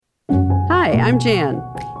Hi, I'm Jan.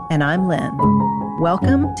 And I'm Lynn.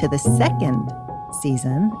 Welcome to the second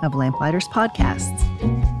season of Lamplighters Podcasts.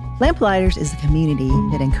 Lamplighters is a community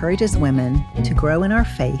that encourages women to grow in our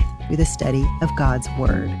faith through the study of God's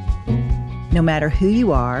Word. No matter who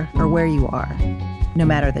you are or where you are, no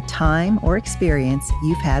matter the time or experience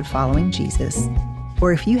you've had following Jesus,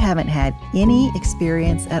 or if you haven't had any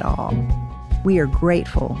experience at all, we are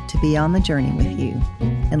grateful to be on the journey with you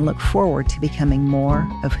and look forward to becoming more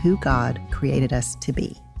of who God created us to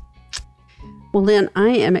be. Well, Lynn, I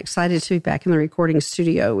am excited to be back in the recording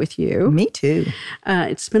studio with you. Me too.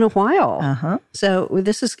 It's been a while. Uh-huh. So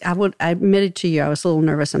this is, I admitted to you, I was a little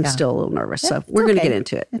nervous. I'm still a little nervous. So we're going to get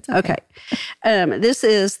into it. It's okay. This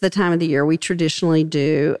is the time of the year we traditionally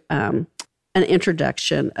do an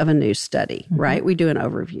introduction of a new study, right? We do an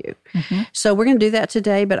overview. So we're going to do that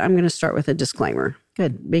today, but I'm going to start with a disclaimer.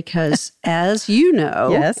 Good. Because as you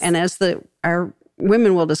know, Yes. and as our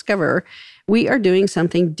women will discover, we are doing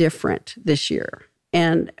something different this year.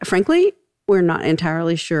 And frankly, we're not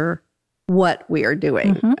entirely sure what we are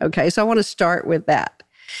doing. Okay, so I want to start with that.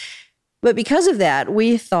 But because of that,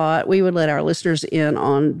 we thought we would let our listeners in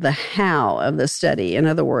on the how of the study. In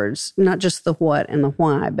other words, not just the what and the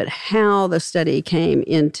why, but how the study came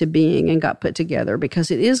into being and got put together,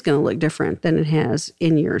 because it is going to look different than it has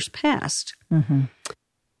in years past.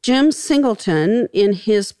 Jim Singleton, in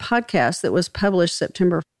his podcast that was published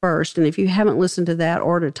September 1st, and if you haven't listened to that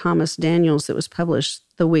or to Thomas Daniels that was published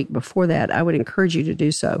the week before that, I would encourage you to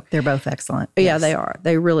do so. They're both excellent. Yeah, Yes. they are.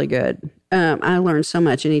 They're really good. I learn so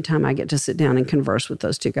much anytime I get to sit down and converse with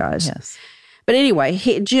those two guys. Yes. But anyway,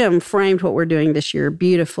 Jim framed what we're doing this year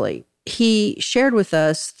beautifully. He shared with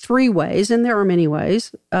us 3 ways, and there are many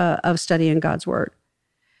ways, of studying God's Word.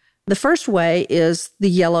 The first way is the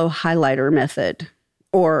yellow highlighter method,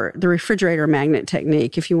 or the refrigerator magnet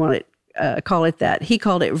technique, if you want to call it that. He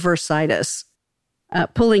called it versitis,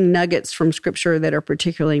 pulling nuggets from Scripture that are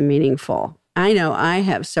particularly meaningful. I know I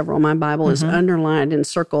have several. My Bible is underlined and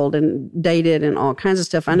circled and dated and all kinds of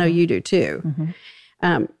stuff. I know you do too.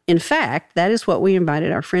 In fact, that is what we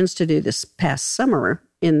invited our friends to do this past summer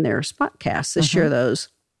in their Spotcasts, to share those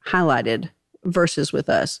highlighted verses with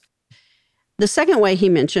us. The second way he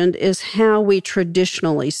mentioned is how we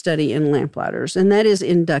traditionally study in Lamplighters, and that is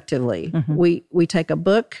inductively. We take a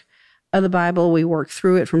book of the Bible, we work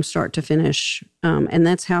through it from start to finish, and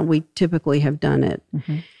that's how we typically have done it.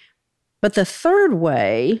 But the third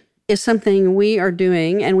way is something we are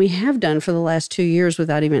doing, and we have done for the last 2 years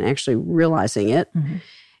without even actually realizing it,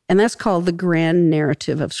 and that's called the grand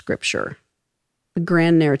narrative of Scripture. The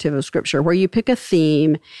grand narrative of Scripture, where you pick a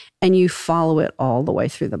theme and you follow it all the way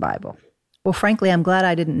through the Bible. Well, frankly, I'm glad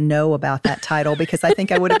I didn't know about that title, because I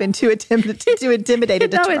think I would have been too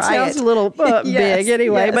intimidated to try it. It sounds a little big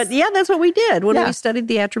anyway. Yes. But yeah, that's what we did when we studied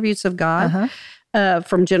the attributes of God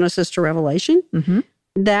from Genesis to Revelation.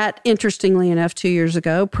 That, interestingly enough, 2 years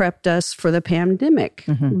ago, prepped us for the pandemic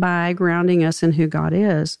by grounding us in who God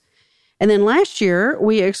is. And then last year,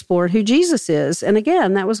 we explored who Jesus is. And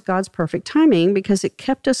again, that was God's perfect timing, because it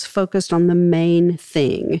kept us focused on the main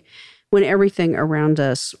thing when everything around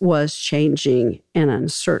us was changing and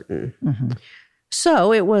uncertain.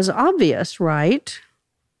 So it was obvious, right,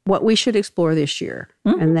 what we should explore this year.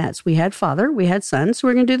 And that's, we had Father, we had Son, so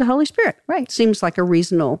we're going to do the Holy Spirit. Right. Seems like a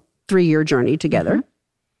reasonable 3-year journey together.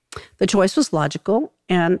 The choice was logical,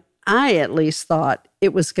 and I at least thought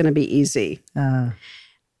it was going to be easy.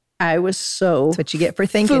 I was so That's what you get for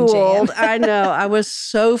thinking, fooled. Jan. I know. I was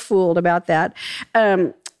so fooled about that.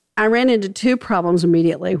 I ran into 2 problems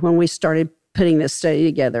immediately when we started putting this study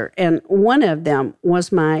together. And one of them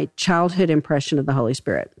was my childhood impression of the Holy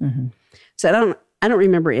Spirit. So I don't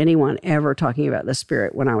remember anyone ever talking about the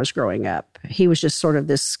Spirit when I was growing up. He was just sort of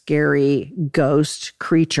this scary ghost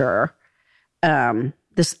creature,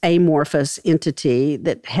 this amorphous entity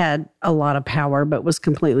that had a lot of power but was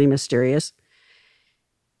completely mysterious.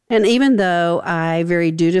 And even though I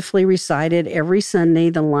very dutifully recited every Sunday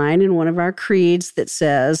the line in one of our creeds that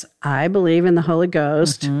says, I believe in the Holy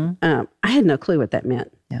Ghost, I had no clue what that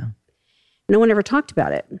meant. Yeah. No one ever talked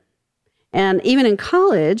about it. And even in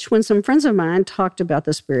college, when some friends of mine talked about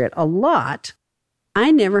the Spirit a lot,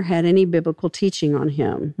 I never had any biblical teaching on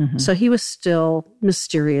him. So he was still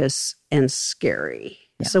mysterious and scary.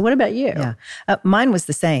 So what about you? Yeah. Mine was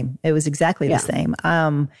the same. It was exactly the same.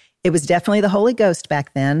 It was definitely the Holy Ghost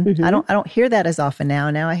back then. I don't hear that as often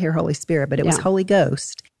now. Now I hear Holy Spirit, but it was Holy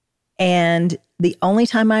Ghost. And the only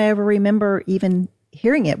time I ever remember even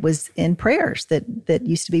hearing it was in prayers that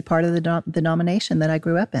used to be part of the denomination that I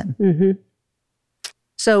grew up in.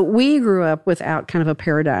 So we grew up without kind of a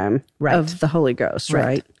paradigm of the Holy Ghost,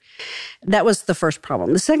 right? That was the first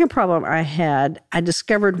problem. The second problem I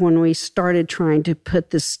discovered when we started trying to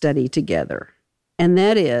put this study together. And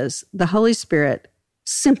that is the Holy Spirit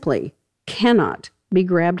simply cannot be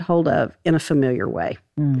grabbed hold of in a familiar way.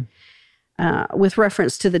 With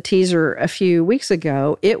reference to the teaser a few weeks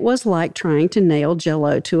ago, it was like trying to nail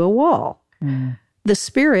Jell-O to a wall. The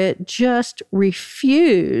Spirit just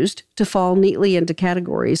refused to fall neatly into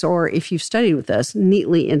categories, or if you've studied with us,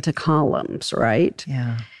 neatly into columns, right?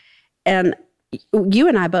 Yeah. And you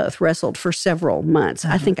and I both wrestled for several months.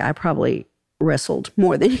 I think I probably wrestled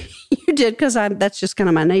more than you did because that's just kind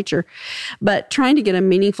of my nature. But trying to get a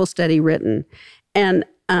meaningful study written. And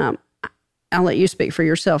I'll let you speak for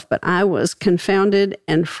yourself, but I was confounded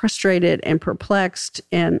and frustrated and perplexed,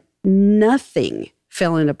 and nothing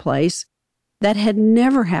fell into place. That had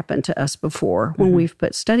never happened to us before when we've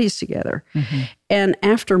put studies together. And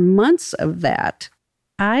after months of that,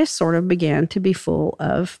 I sort of began to be full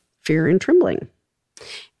of fear and trembling.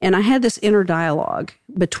 And I had this inner dialogue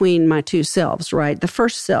between my two selves, right? The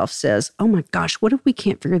first self says, oh my gosh, what if we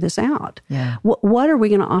can't figure this out? Yeah. What are we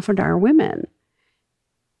going to offer to our women?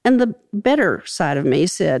 And the better side of me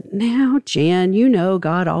said, now, Jen, you know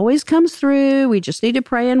God always comes through. We just need to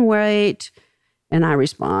pray and wait. And I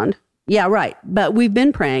respond, yeah, right. But we've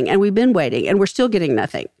been praying and we've been waiting and we're still getting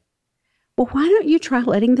nothing. Well, why don't you try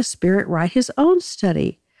letting the Spirit write his own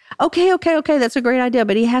study? Okay. That's a great idea,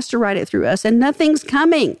 but he has to write it through us and nothing's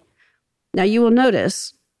coming. Now you will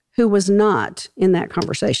notice who was not in that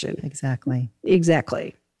conversation.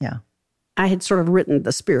 Exactly. Yeah. I had sort of written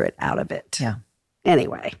the Spirit out of it. Yeah.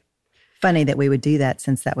 Anyway. Funny that we would do that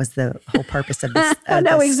since that was the whole purpose of this I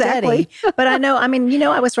know, exactly. study. But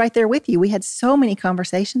I was right there with you. We had so many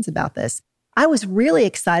conversations about this. I was really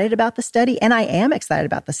excited about the study, and I am excited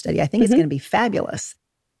about the study. I think it's going to be fabulous.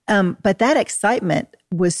 But that excitement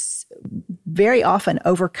was very often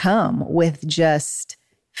overcome with just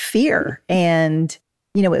fear. And,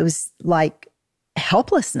 it was like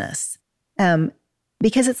helplessness.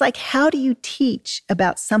 Because it's like, how do you teach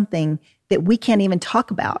about something that we can't even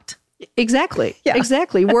talk about? Exactly. Yeah.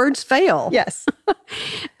 Exactly. Words fail. Yes.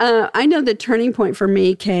 I know the turning point for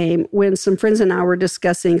me came when some friends and I were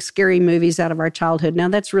discussing scary movies out of our childhood. Now,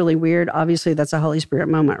 that's really weird. Obviously, that's a Holy Spirit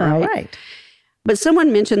moment, right? Right. But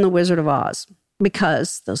someone mentioned The Wizard of Oz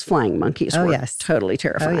because those flying monkeys were totally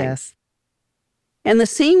terrifying. Oh, yes. And the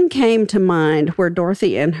scene came to mind where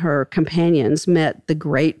Dorothy and her companions met the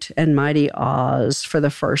great and mighty Oz for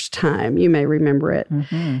the first time. You may remember it.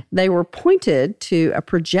 They were pointed to a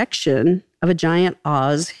projection of a giant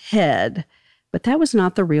Oz head, but that was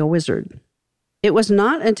not the real wizard. It was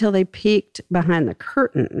not until they peeked behind the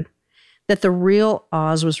curtain that the real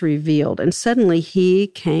Oz was revealed, and suddenly he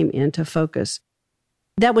came into focus.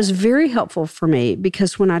 That was very helpful for me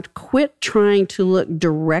because when I quit trying to look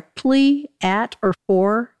directly at or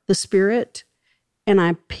for the Spirit and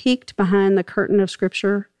I peeked behind the curtain of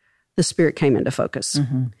Scripture, the Spirit came into focus.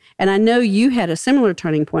 And I know you had a similar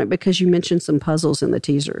turning point because you mentioned some puzzles in the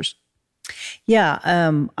teasers. Yeah,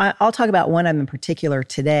 I'll talk about one of them in particular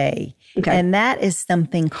today. Okay. And that is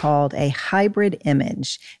something called a hybrid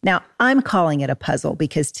image. Now, I'm calling it a puzzle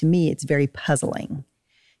because to me, it's very puzzling.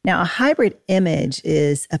 Now, a hybrid image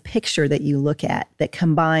is a picture that you look at that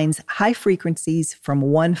combines high frequencies from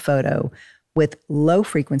one photo with low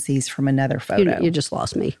frequencies from another photo. You just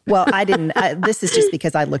lost me. Well, I didn't. This is just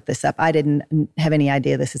because I looked this up. I didn't have any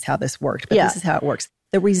idea this is how this worked, but this is how it works.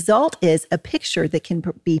 The result is a picture that can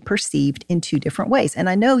be perceived in two different ways. And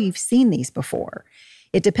I know you've seen these before.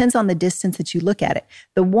 It depends on the distance that you look at it.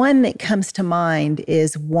 The one that comes to mind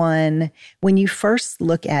is one, when you first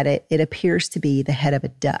look at it, it appears to be the head of a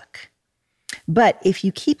duck. But if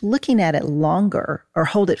you keep looking at it longer or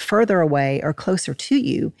hold it further away or closer to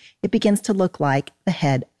you, it begins to look like the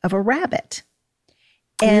head of a rabbit.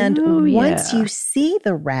 And once you see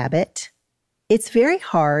the rabbit, it's very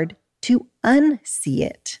hard to unsee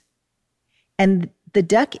it. And the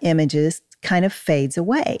duck images kind of fades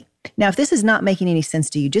away. Now, if this is not making any sense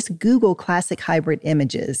to you, just Google classic hybrid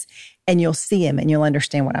images and you'll see them and you'll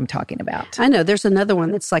understand what I'm talking about. I know. There's another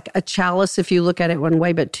one that's like a chalice if you look at it one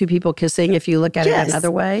way, but two people kissing if you look at it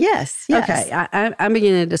another way. Yes. Okay. I'm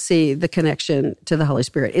beginning to see the connection to the Holy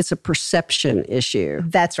Spirit. It's a perception issue.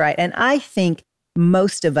 That's right. And I think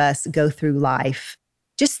most of us go through life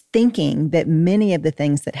just thinking that many of the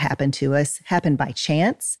things that happen to us happen by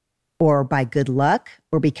chance, or by good luck,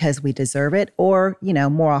 or because we deserve it, or,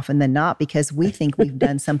 more often than not, because we think we've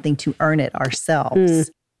done something to earn it ourselves.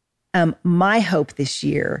 My hope this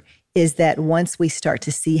year is that once we start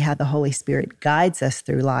to see how the Holy Spirit guides us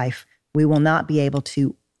through life, we will not be able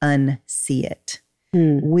to unsee it.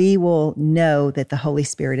 we will know that the Holy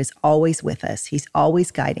Spirit is always with us. He's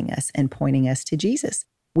always guiding us and pointing us to Jesus.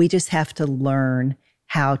 We just have to learn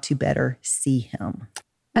how to better see him.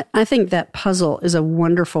 I think that puzzle is a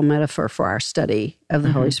wonderful metaphor for our study of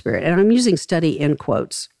the Holy Spirit. And I'm using study in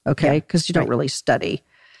quotes, okay? Because you don't really study.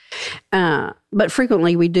 But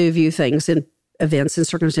frequently we do view things in events and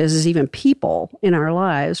circumstances, even people in our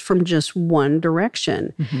lives, from just one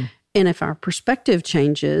direction. And if our perspective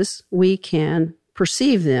changes, we can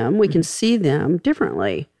perceive them, we can see them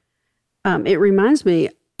differently. It reminds me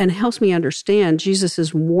and helps me understand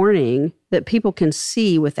Jesus' warning that people can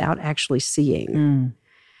see without actually seeing.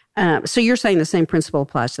 So you're saying the same principle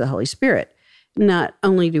applies to the Holy Spirit. Not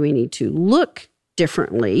only do we need to look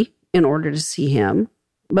differently in order to see him,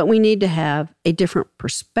 but we need to have a different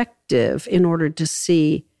perspective in order to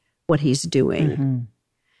see what he's doing.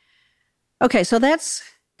 Okay, so that's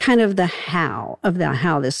kind of the how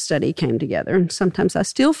this study came together. And sometimes I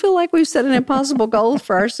still feel like we've set an impossible goal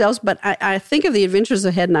for ourselves, but I think of the adventures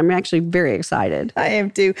ahead and I'm actually very excited. I am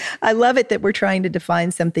too. I love it that we're trying to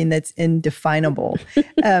define something that's indefinable.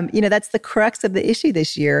 That's the crux of the issue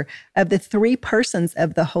this year of the three persons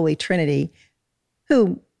of the Holy Trinity,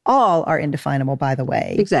 who all are indefinable, by the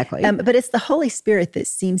way. Exactly. But it's the Holy Spirit that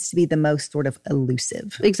seems to be the most sort of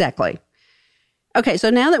elusive. Exactly. Okay, so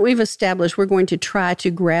now that we've established we're going to try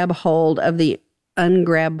to grab hold of the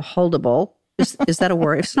ungrab-holdable, is that a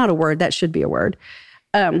word? If it's not a word, that should be a word.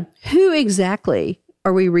 Who exactly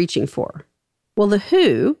are we reaching for? Well, the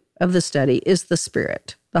who of the study is the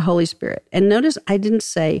Spirit, the Holy Spirit. And notice I didn't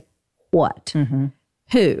say what.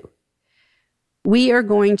 Who. We are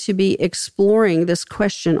going to be exploring this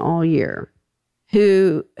question all year.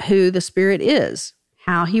 Who the Spirit is,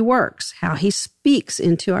 how he works, how he speaks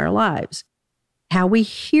into our lives, how we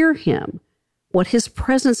hear him, what his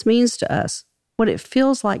presence means to us, what it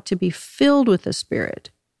feels like to be filled with the Spirit.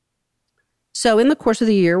 So in the course of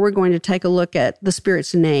the year, we're going to take a look at the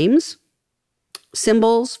Spirit's names,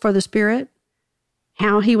 symbols for the Spirit,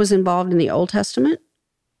 how he was involved in the Old Testament,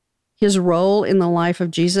 his role in the life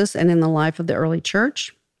of Jesus and in the life of the early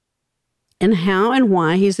church, and how and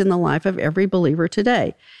why he's in the life of every believer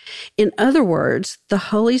today. In other words, the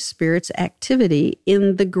Holy Spirit's activity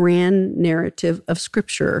in the grand narrative of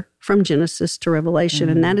Scripture from Genesis to Revelation.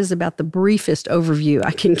 And that is about the briefest overview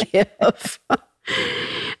I can give.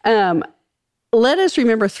 Let us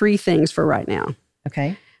remember three things for right now.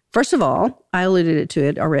 Okay. First of all, I alluded to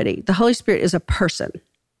it already. The Holy Spirit is a person,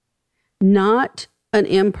 not an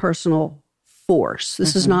impersonal force.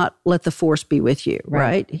 This is not let the force be with you,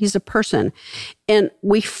 right? He's a person. And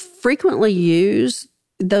we frequently use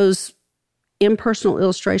those impersonal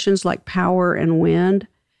illustrations like power and wind,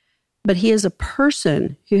 but he is a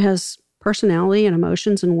person who has personality and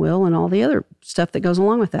emotions and will and all the other stuff that goes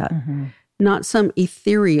along with that, not some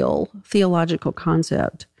ethereal theological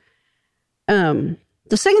concept. The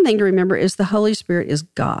second thing to remember is the Holy Spirit is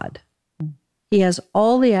God. He has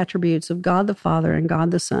all the attributes of God the Father and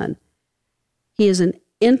God the Son. He is an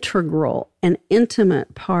integral and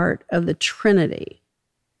intimate part of the Trinity.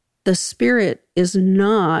 The Spirit is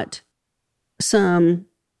not some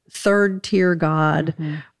third-tier God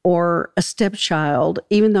or a stepchild,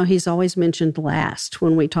 even though he's always mentioned last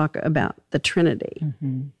when we talk about the Trinity.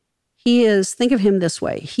 He is, think of him this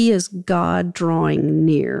way, he is God drawing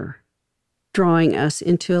near, drawing us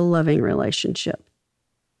into a loving relationship.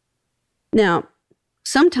 Now,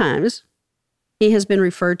 sometimes he has been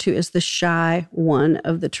referred to as the shy one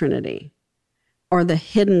of the Trinity, or the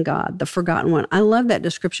hidden God, the forgotten one. I love that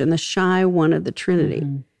description, the shy one of the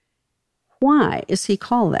Trinity. Why is he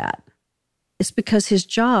called that? It's because his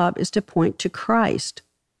job is to point to Christ,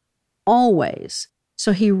 always.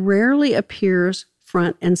 So he rarely appears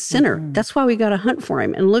front and center. That's why we got to hunt for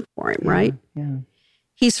him and look for him, right?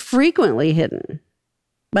 He's frequently hidden,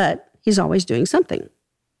 but he's always doing something.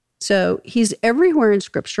 So he's everywhere in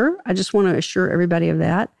Scripture. I just want to assure everybody of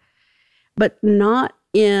that, but not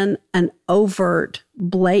in an overt,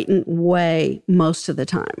 blatant way most of the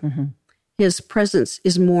time. His presence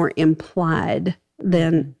is more implied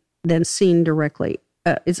than seen directly.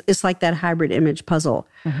 It's like that hybrid image puzzle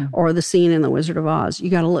or the scene in The Wizard of Oz.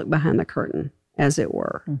 You got to look behind the curtain, as it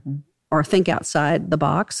were, or think outside the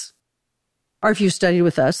box. Or if you studied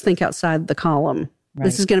with us, think outside the column.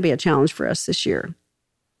 This is going to be a challenge for us this year.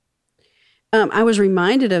 I was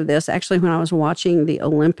reminded of this actually when I was watching the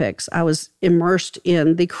Olympics. I was immersed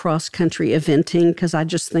in the cross-country eventing because I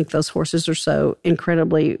just think those horses are so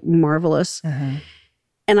incredibly marvelous.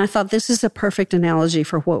 And I thought this is a perfect analogy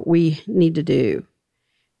for what we need to do.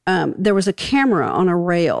 There was a camera on a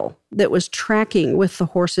rail that was tracking with the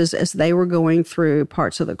horses as they were going through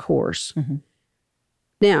parts of the course.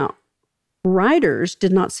 Now, riders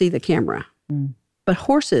did not see the camera, but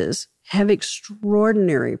horses have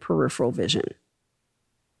extraordinary peripheral vision.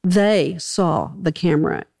 They saw the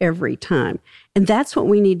camera every time. And that's what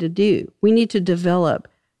we need to do. We need to develop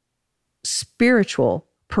spiritual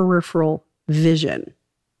peripheral vision.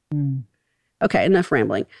 Okay, enough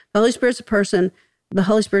rambling. The Holy Spirit's a person. The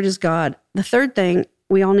Holy Spirit is God. The third thing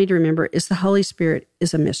we all need to remember is the Holy Spirit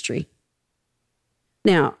is a mystery.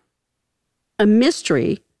 Now, a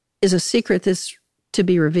mystery is a secret that's to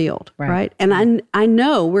be revealed, right? And I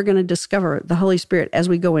know we're going to discover the Holy Spirit as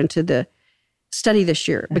we go into the study this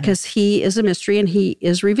year because he is a mystery and he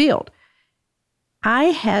is revealed. I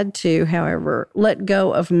had to, however, let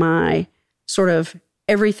go of my sort of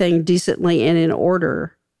everything decently and in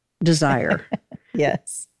order desire.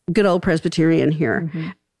 Yes. Good old Presbyterian here.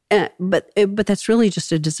 But that's really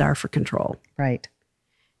just a desire for control. Right.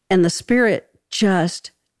 And the Spirit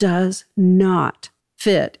just does not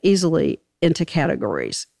fit easily into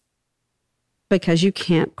categories because you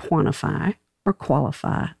can't quantify or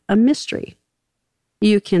qualify a mystery.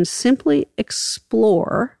 You can simply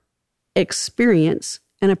explore, experience,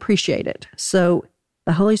 and appreciate it. So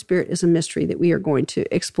the Holy Spirit is a mystery that we are going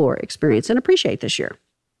to explore, experience, and appreciate this year.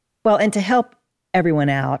 Well, and to help everyone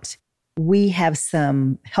out, we have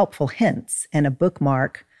some helpful hints and a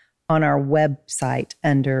bookmark on our website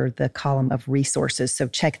under the column of resources. So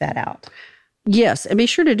check that out. Yes, and be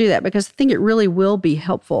sure to do that because I think it really will be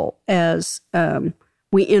helpful as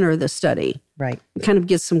we enter the study. Right. Kind of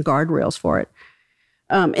get some guardrails for it.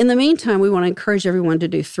 In the meantime, we want to encourage everyone to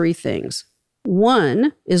do three things.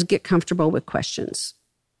 One is get comfortable with questions.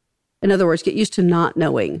 In other words, get used to not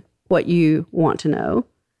knowing what you want to know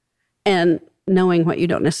and knowing what you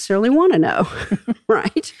don't necessarily want to know,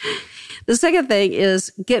 right? The second thing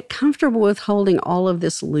is get comfortable with holding all of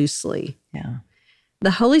this loosely. Yeah.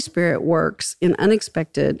 The Holy Spirit works in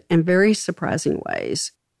unexpected and very surprising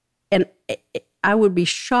ways. And I would be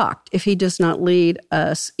shocked if he does not lead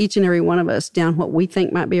us, each and every one of us, down what we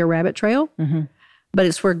think might be a rabbit trail. But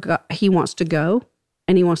it's where he wants to go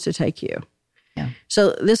and he wants to take you. Yeah.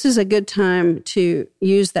 So this is a good time to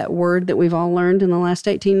use that word that we've all learned in the last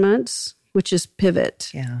 18 months, which is pivot.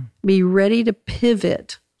 Yeah. Be ready to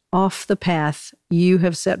pivot off the path you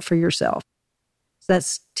have set for yourself. So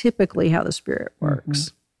that's typically how the Spirit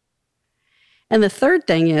works. And the third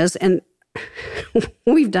thing is, and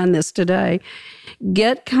we've done this today,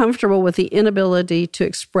 get comfortable with the inability to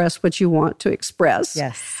express what you want to express.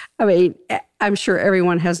 Yes. I mean, I'm sure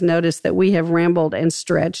everyone has noticed that we have rambled and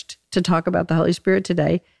stretched to talk about the Holy Spirit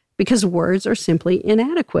today because words are simply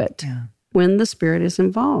inadequate when the Spirit is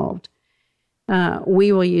involved.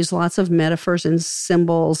 We will use lots of metaphors and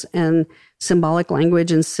symbols and symbolic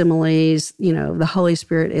language and similes. You know, the Holy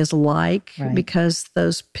Spirit is like, because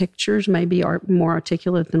those pictures maybe are more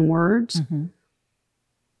articulate than words.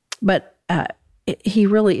 But he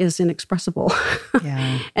really is inexpressible.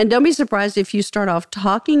 And don't be surprised if you start off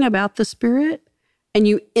talking about the Spirit and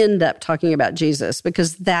you end up talking about Jesus,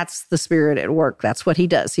 because that's the Spirit at work. That's what he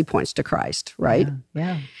does. He points to Christ, right?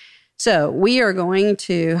 Yeah. So we are going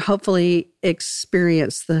to hopefully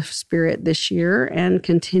experience the Spirit this year and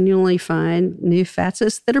continually find new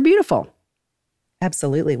facets that are beautiful.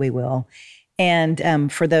 Absolutely, we will.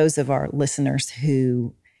 And for those of our listeners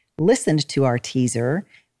who listened to our teaser,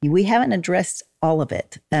 we haven't addressed all of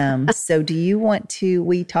it. So do you want to,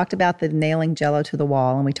 we talked about the nailing Jell-O to the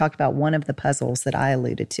wall, and we talked about one of the puzzles that I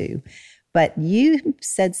alluded to. But you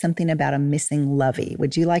said something about a missing Lovey.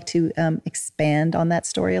 Would you like to expand on that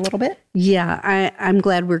story a little bit? Yeah, I'm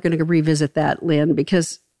glad we're going to revisit that, Lynn,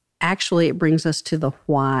 because actually it brings us to the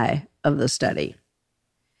why of the study.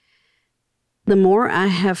 The more I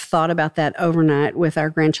have thought about that overnight with our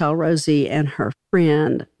grandchild Rosie and her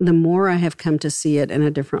friend, the more I have come to see it in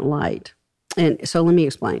a different light. And so let me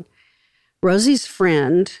explain. Rosie's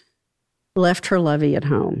friend left her Lovey at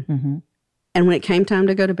home. And when it came time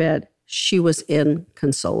to go to bed, she was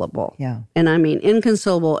inconsolable. Yeah. And I mean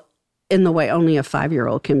inconsolable in the way only a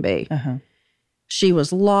 5-year-old can be. She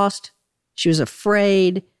was lost. She was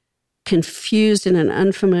afraid, confused in an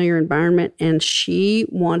unfamiliar environment, and she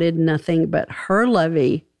wanted nothing but her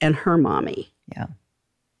Lovey and her mommy. Yeah.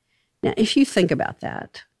 Now, if you think about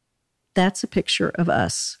that, that's a picture of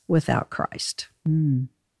us without Christ.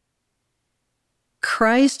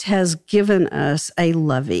 Christ has given us a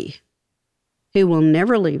Lovey who will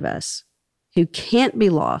never leave us, who can't be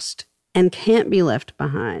lost and can't be left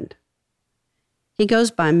behind. He goes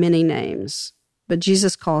by many names, but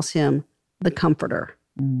Jesus calls him the Comforter.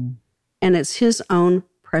 And it's his own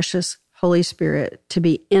precious Holy Spirit to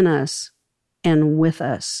be in us and with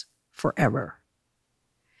us forever.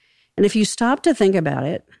 And if you stop to think about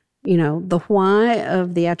it, the why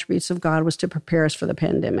of the attributes of God was to prepare us for the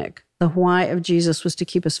pandemic. The why of Jesus was to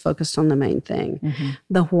keep us focused on the main thing. Mm-hmm.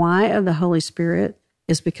 The why of the Holy Spirit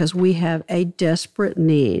is because we have a desperate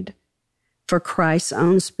need for Christ's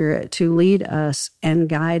own Spirit to lead us and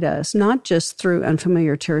guide us, not just through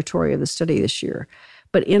unfamiliar territory of the study this year,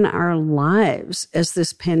 but in our lives as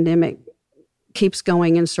this pandemic keeps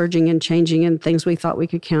going and surging and changing, and things we thought we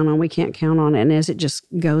could count on, we can't count on, and as it just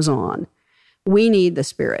goes on. We need the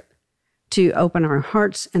Spirit to open our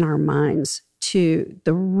hearts and our minds to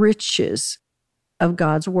the riches of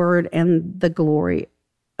God's Word and the glory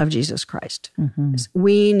of Jesus Christ. Mm-hmm.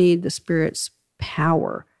 We need the Spirit's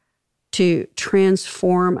power to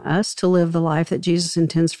transform us to live the life that Jesus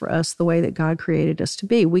intends for us, the way that God created us to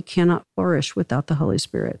be. We cannot flourish without the Holy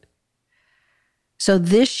Spirit. So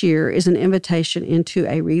this year is an invitation into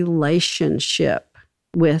a relationship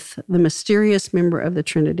with the mysterious member of the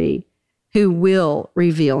Trinity who will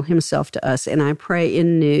reveal himself to us, and I pray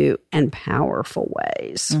in new and powerful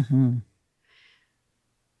ways. Mm-hmm.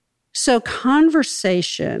 So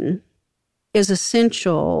conversation is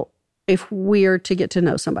essential if we are to get to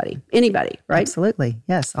know somebody, anybody, right? Absolutely.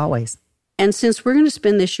 Yes, always. And since we're going to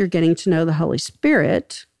spend this year getting to know the Holy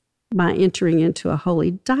Spirit by entering into a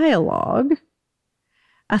holy dialogue,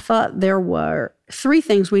 I thought there were 3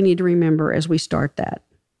 things we need to remember as we start that.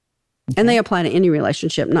 Okay. And they apply to any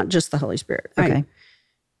relationship, not just the Holy Spirit. Right? Okay.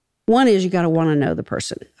 One is you got to want to know the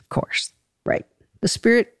person. Of course. Right. The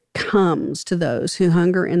Spirit comes to those who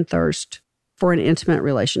hunger and thirst for an intimate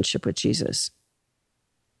relationship with Jesus.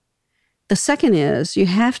 The second is you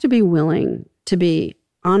have to be willing to be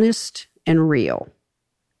honest and real.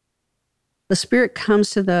 The Spirit comes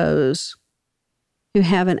to those who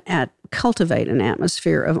have cultivate an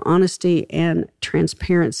atmosphere of honesty and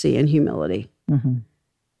transparency and humility. Mm-hmm.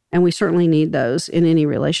 And we certainly need those in any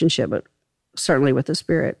relationship, but certainly with the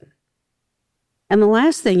Spirit. And the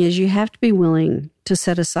last thing is you have to be willing to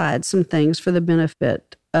set aside some things for the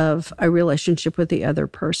benefit of a relationship with the other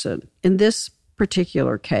person. In this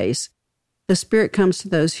particular case, the Spirit comes to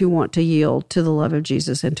those who want to yield to the love of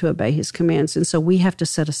Jesus and to obey his commands. And so we have to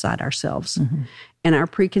set aside ourselves and our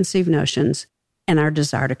preconceived notions and our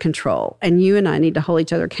desire to control. And you and I need to hold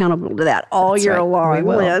each other accountable to that all year long. We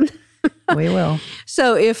will. Lynn. We will.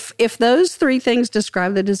 So if those 3 things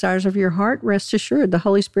describe the desires of your heart, rest assured the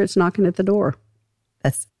Holy Spirit's knocking at the door.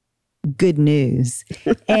 That's good news.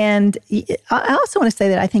 And I also want to say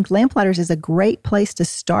that I think Lamplighters is a great place to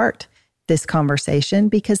start this conversation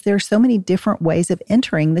because there are so many different ways of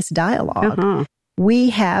entering this dialogue. Uh-huh. We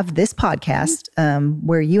have this podcast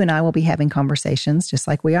where you and I will be having conversations just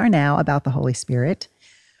like we are now about the Holy Spirit.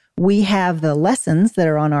 We have the lessons that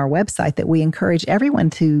are on our website that we encourage everyone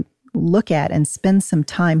to look at and spend some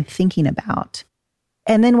time thinking about.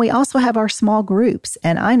 And then we also have our small groups.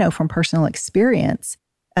 And I know from personal experience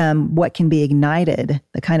what can be ignited,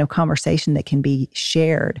 the kind of conversation that can be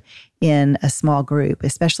shared in a small group,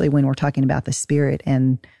 especially when we're talking about the Spirit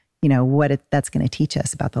and what that's going to teach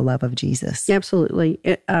us about the love of Jesus. Absolutely.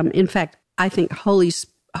 In fact, I think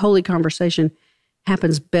holy conversation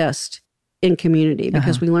happens best in community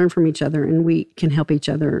because we learn from each other and we can help each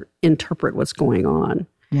other interpret what's going on.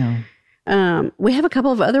 Yeah. We have a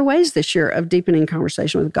couple of other ways this year of deepening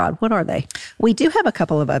conversation with God. What are they? We do have a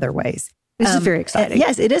couple of other ways. This is very exciting.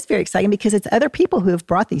 Yes, it is very exciting because it's other people who have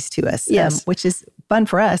brought these to us, which is fun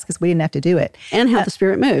for us because we didn't have to do it. And how the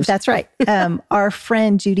Spirit moves. That's right. Our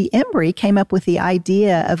friend Judy Embry came up with the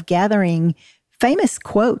idea of gathering famous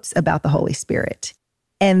quotes about the Holy Spirit.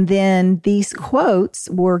 And then these quotes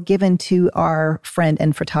were given to our friend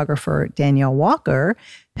and photographer, Danielle Walker,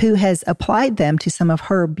 who has applied them to some of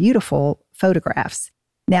her beautiful photographs.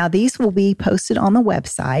 Now, these will be posted on the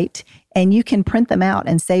website, and you can print them out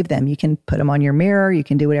and save them. You can put them on your mirror. You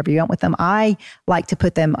can do whatever you want with them. I like to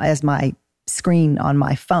put them as my screen on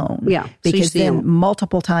my phone. Yeah. Because then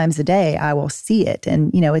multiple times a day, I will see it.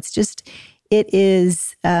 And, it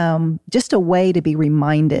is just a way to be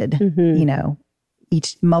reminded,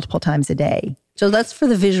 multiple times a day. So that's for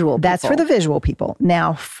the visual people. That's for the visual people.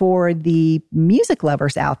 Now, for the music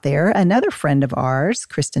lovers out there, another friend of ours,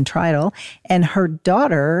 Kristen Treidel, and her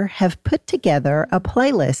daughter have put together a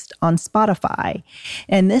playlist on Spotify.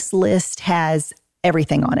 And this list has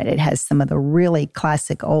everything on it. It has some of the really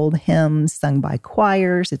classic old hymns sung by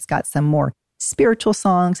choirs. It's got some more spiritual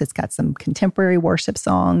songs. It's got some contemporary worship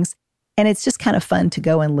songs. And it's just kind of fun to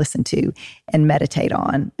go and listen to and meditate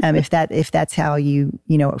on. If that's how you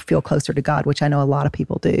feel closer to God, which I know a lot of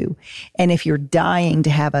people do. And if you're dying to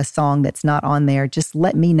have a song that's not on there, just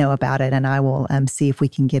let me know about it, and I will see if we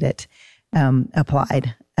can get it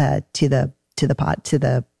applied to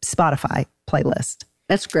the Spotify playlist.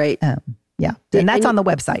 That's great. Yeah. And that's on the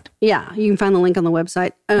website. Yeah. You can find the link on the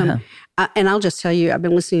website. And I'll just tell you, I've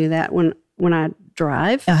been listening to that when I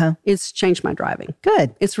drive. It's changed my driving.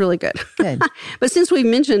 Good. It's really good. Good. But since we've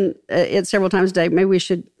mentioned it several times today, maybe we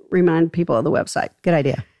should remind people of the website. Good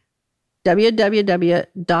idea.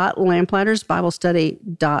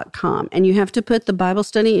 www.lamplighter'sbiblestudy.com. And you have to put the Bible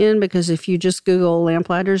study in, because if you just Google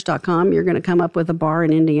lamplighters.com, you're going to come up with a bar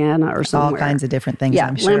in Indiana or somewhere. All kinds of different things, yeah,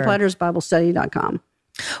 I'm sure. lamplightersbiblestudy.com.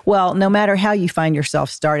 Well, no matter how you find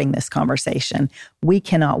yourself starting this conversation, we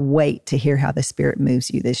cannot wait to hear how the Spirit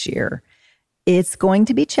moves you this year. It's going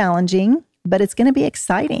to be challenging, but it's going to be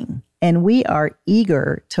exciting. And we are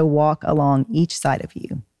eager to walk along each side of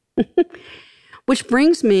you. Which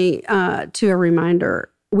brings me to a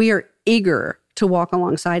reminder. We are eager to walk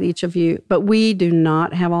alongside each of you, but we do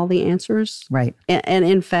not have all the answers. Right. And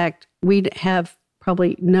in fact, we have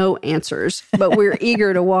probably no answers, but we're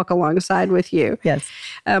eager to walk alongside with you. Yes.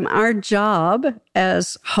 Our job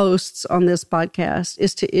as hosts on this podcast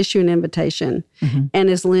is to issue an invitation. And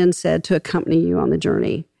as Lynn said, to accompany you on the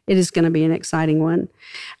journey. It is going to be an exciting one.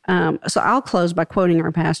 So I'll close by quoting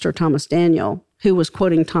our pastor, Thomas Daniel, who was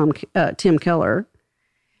quoting Tim Keller.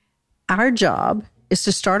 Our job is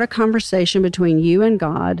to start a conversation between you and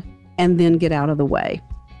God and then get out of the way.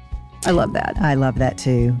 I love that. I love that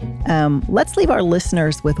too. Let's leave our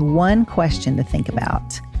listeners with one question to think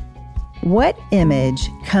about. What image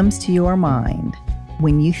comes to your mind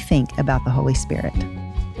when you think about the Holy Spirit?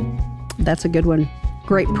 That's a good one.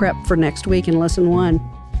 Great prep for next week in Lesson 1.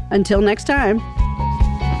 Until next time.